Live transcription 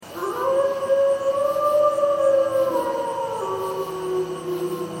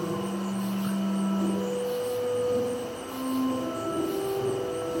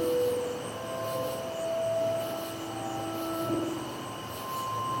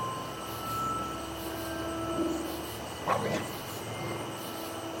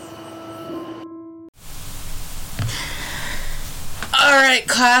Alright,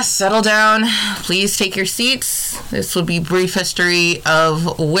 class, settle down. Please take your seats. This will be brief history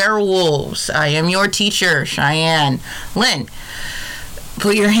of werewolves. I am your teacher, Cheyenne. Lynn,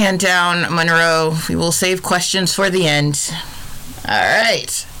 put your hand down. Monroe, we will save questions for the end.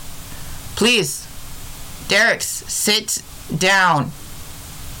 Alright. Please, Derricks, sit down.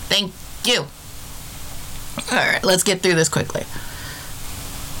 Thank you. Alright, let's get through this quickly.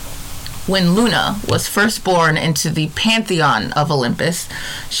 When Luna was first born into the pantheon of Olympus,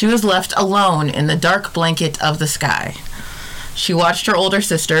 she was left alone in the dark blanket of the sky. She watched her older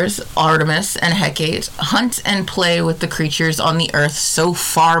sisters, Artemis and Hecate, hunt and play with the creatures on the earth so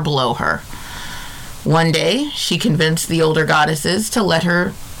far below her. One day, she convinced the older goddesses to let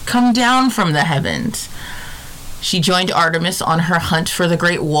her come down from the heavens. She joined Artemis on her hunt for the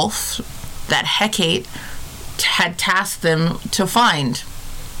great wolf that Hecate had tasked them to find.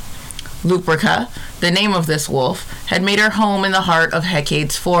 Luperca, the name of this wolf, had made her home in the heart of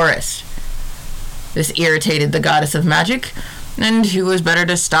Hecate's forest. This irritated the goddess of magic, and who was better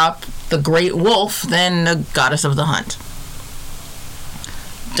to stop the great wolf than the goddess of the hunt?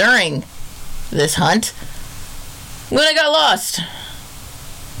 During this hunt, Luna got lost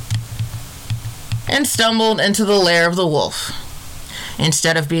and stumbled into the lair of the wolf.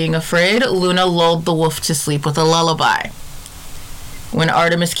 Instead of being afraid, Luna lulled the wolf to sleep with a lullaby. When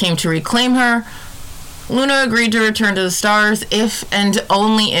Artemis came to reclaim her, Luna agreed to return to the stars if and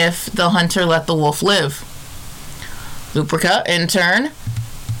only if the hunter let the wolf live. Luperca, in turn,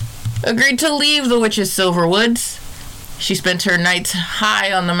 agreed to leave the witch's silver woods. She spent her nights high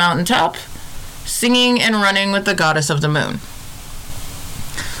on the mountaintop, singing and running with the goddess of the moon.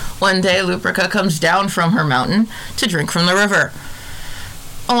 One day, Luperca comes down from her mountain to drink from the river.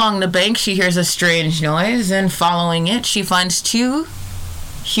 Along the bank, she hears a strange noise, and following it, she finds two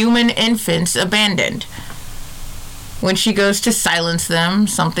human infants abandoned. When she goes to silence them,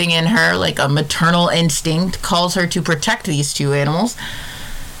 something in her, like a maternal instinct, calls her to protect these two animals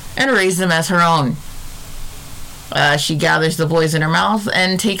and raise them as her own. She gathers the boys in her mouth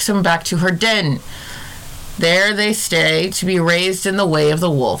and takes them back to her den. There they stay to be raised in the way of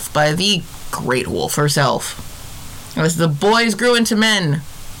the wolf by the great wolf herself. As the boys grew into men,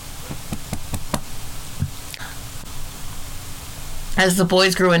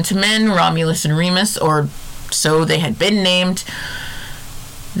 Romulus and Remus, or so they had been named,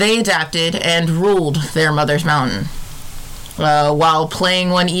 they adapted and ruled their mother's mountain. While playing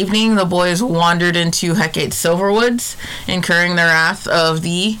one evening, the boys wandered into Hecate's Silverwoods, incurring the wrath of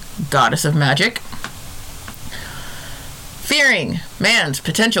the goddess of magic. Fearing man's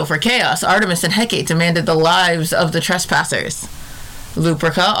potential for chaos, Artemis and Hecate demanded the lives of the trespassers.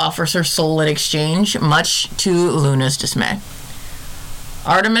 Luperca offers her soul in exchange, much to Luna's dismay.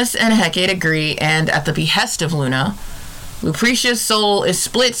 Artemis and Hecate agree, and at the behest of Luna, Lucretia's soul is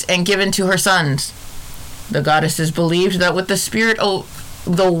split and given to her sons. The goddesses believed that with the spirit of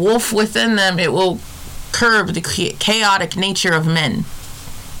the wolf within them, it will curb the chaotic nature of men.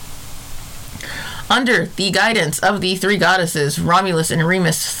 Under the guidance of the three goddesses, Romulus and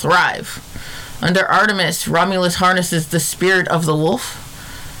Remus thrive. Under Artemis, Romulus harnesses the spirit of the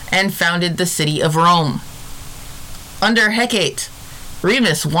wolf and founded the city of Rome. Under Hecate,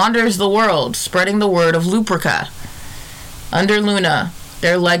 Remus wanders the world, spreading the word of Luperca. Under Luna,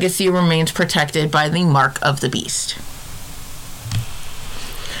 their legacy remains protected by the mark of the beast.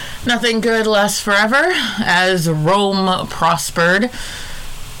 Nothing good lasts forever. As Rome prospered,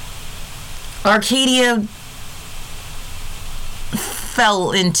 Arcadia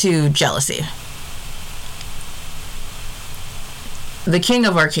fell into jealousy. The king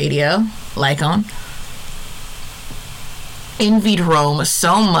of Arcadia, Lycaon, envied Rome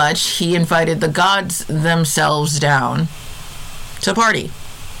so much he invited the gods themselves down to party.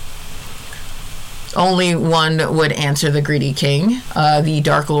 Only one would answer the greedy king, the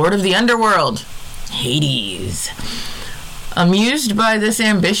dark lord of the underworld, Hades. Amused by this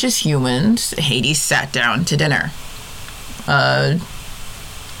ambitious human, Hades sat down to dinner.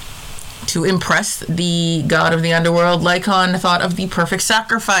 To impress the god of the underworld, Lycaon thought of the perfect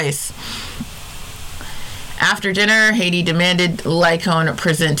sacrifice. After dinner, Hades demanded Lycaon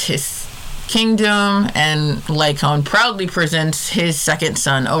present his kingdom, and Lycaon proudly presents his second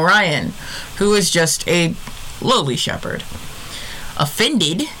son, Orion, who is just a lowly shepherd.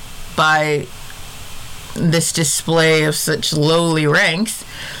 Offended by this display of such lowly ranks,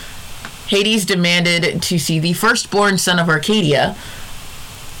 Hades demanded to see the firstborn son of Arcadia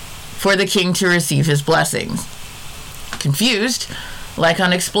for the king to receive his blessings. Confused,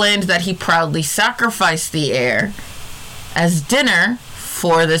 Lycaon explained that he proudly sacrificed the heir as dinner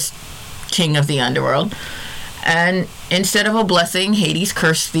for this king of the underworld. And instead of a blessing, Hades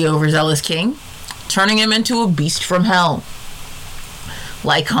cursed the overzealous king, turning him into a beast from hell.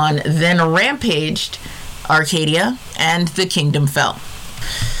 Lycaon then rampaged Arcadia, and the kingdom fell.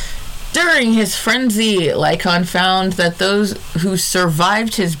 During his frenzy, Lycaon found that those who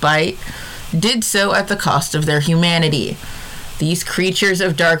survived his bite did so at the cost of their humanity. These creatures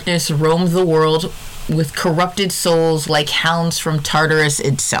of darkness roamed the world with corrupted souls like hounds from Tartarus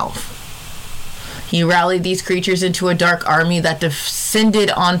itself. He rallied these creatures into a dark army that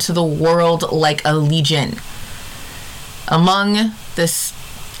descended onto the world like a legion. Among this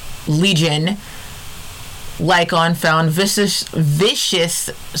legion, Lycaon found vicious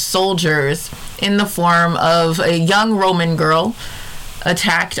soldiers in the form of a young Roman girl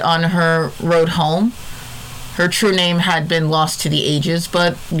attacked on her road home. Her true name had been lost to the ages,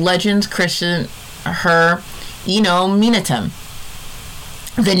 but legends christen her Ino Minatum,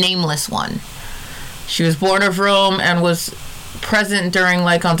 the Nameless One. She was born of Rome and was present during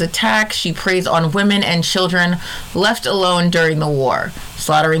Lycaon's attack. She preys on women and children left alone during the war,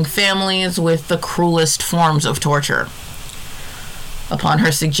 slaughtering families with the cruelest forms of torture. Upon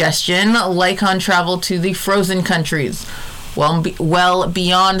her suggestion, Lycaon traveled to the frozen countries, well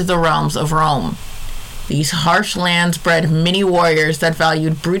beyond the realms of Rome. These harsh lands bred many warriors that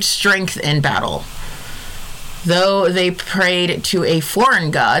valued brute strength in battle. Though they prayed to a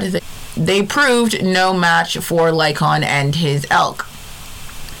foreign god, they proved no match for Lycaon and his elk.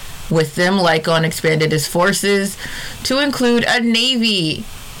 With them, Lycaon expanded his forces to include a navy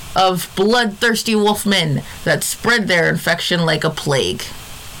of bloodthirsty wolfmen that spread their infection like a plague.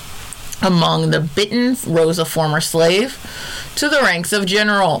 Among the bitten rose a former slave to the ranks of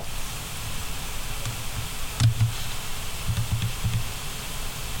general.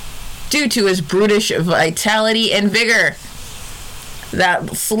 Due to his brutish vitality and vigor,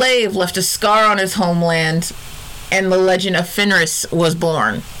 that slave left a scar on his homeland, and the legend of Fenris was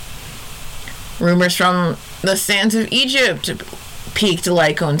born. Rumors from the sands of Egypt piqued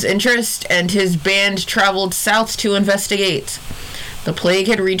Lycaon's interest, and his band traveled south to investigate. The plague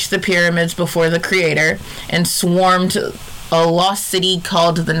had reached the pyramids before the creator and swarmed a lost city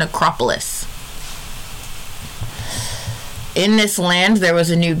called the Necropolis. In this land, there was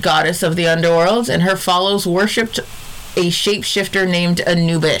a new goddess of the underworld, and her followers worshipped a shapeshifter named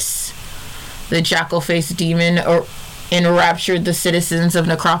Anubis. The jackal-faced demon enraptured the citizens of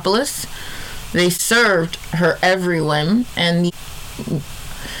Necropolis. They served her every whim, and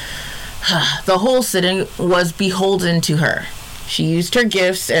the whole city was beholden to her. She used her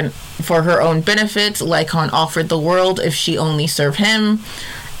gifts and for her own benefit. Lycaon offered the world if she only served him.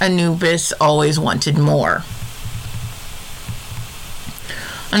 Anubis always wanted more.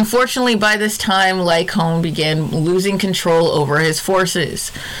 Unfortunately, by this time, Lycaon began losing control over his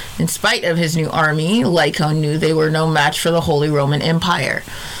forces. In spite of his new army, Lycaon knew they were no match for the Holy Roman Empire.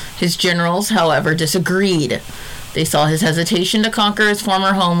 His generals, however, disagreed. They saw his hesitation to conquer his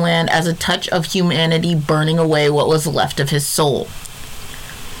former homeland as a touch of humanity burning away what was left of his soul.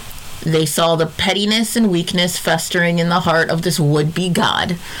 They saw the pettiness and weakness festering in the heart of this would-be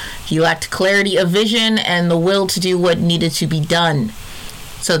god. He lacked clarity of vision and the will to do what needed to be done.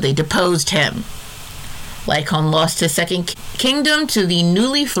 So they deposed him. Lycaon lost his second kingdom to the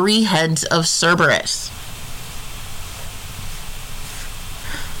newly three heads of Cerberus.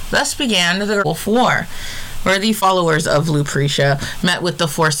 Thus began the Wolf War, where the followers of Lucretia met with the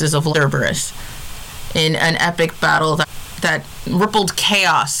forces of Cerberus in an epic battle that rippled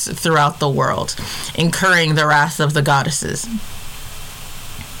chaos throughout the world, incurring the wrath of the goddesses.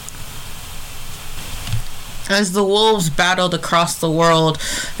 As the wolves battled across the world,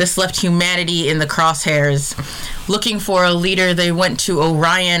 this left humanity in the crosshairs. Looking for a leader, they went to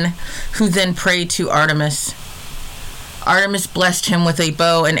Orion, who then prayed to Artemis. Artemis blessed him with a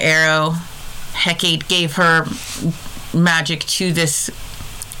bow and arrow. Hecate gave her magic to this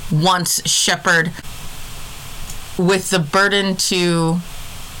once shepherd with the burden to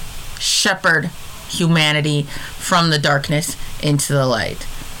shepherd humanity from the darkness into the light.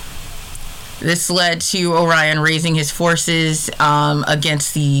 This led to Orion raising his forces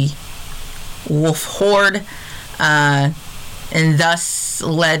against the wolf horde, and thus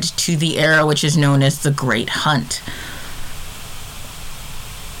led to the era which is known as the Great Hunt.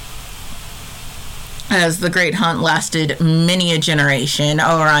 As the Great Hunt lasted many a generation,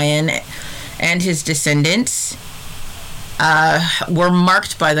 Orion and his descendants were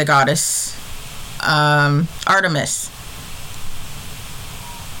marked by the goddess Artemis,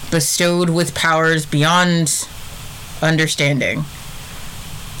 bestowed with powers beyond understanding.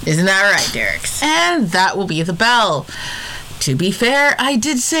 Isn't that right, Derek? And that will be the bell. To be fair, I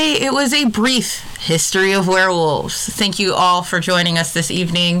did say it was a brief history of werewolves. Thank you all for joining us this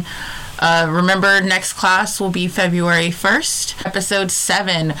evening. Remember, next class will be February 1st, episode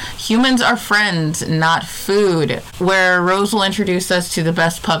 7, Humans Are Friends, Not Food, where Rose will introduce us to the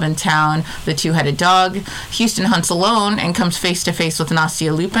best pub in town, the Two-Headed Dog. Houston hunts alone and comes face-to-face with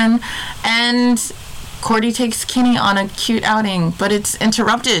Nastia Lupin, and Cordy takes Kenny on a cute outing, but it's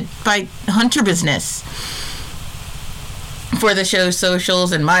interrupted by hunter business. For the show's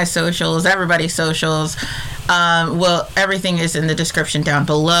socials and my socials, everybody's socials, everything is in the description down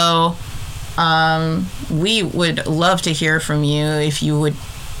below. We would love to hear from you if you would,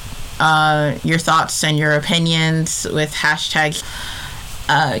 your thoughts and your opinions with hashtags,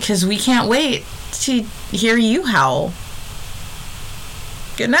 because we can't wait to hear you howl.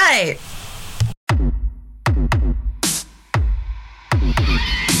 Good night.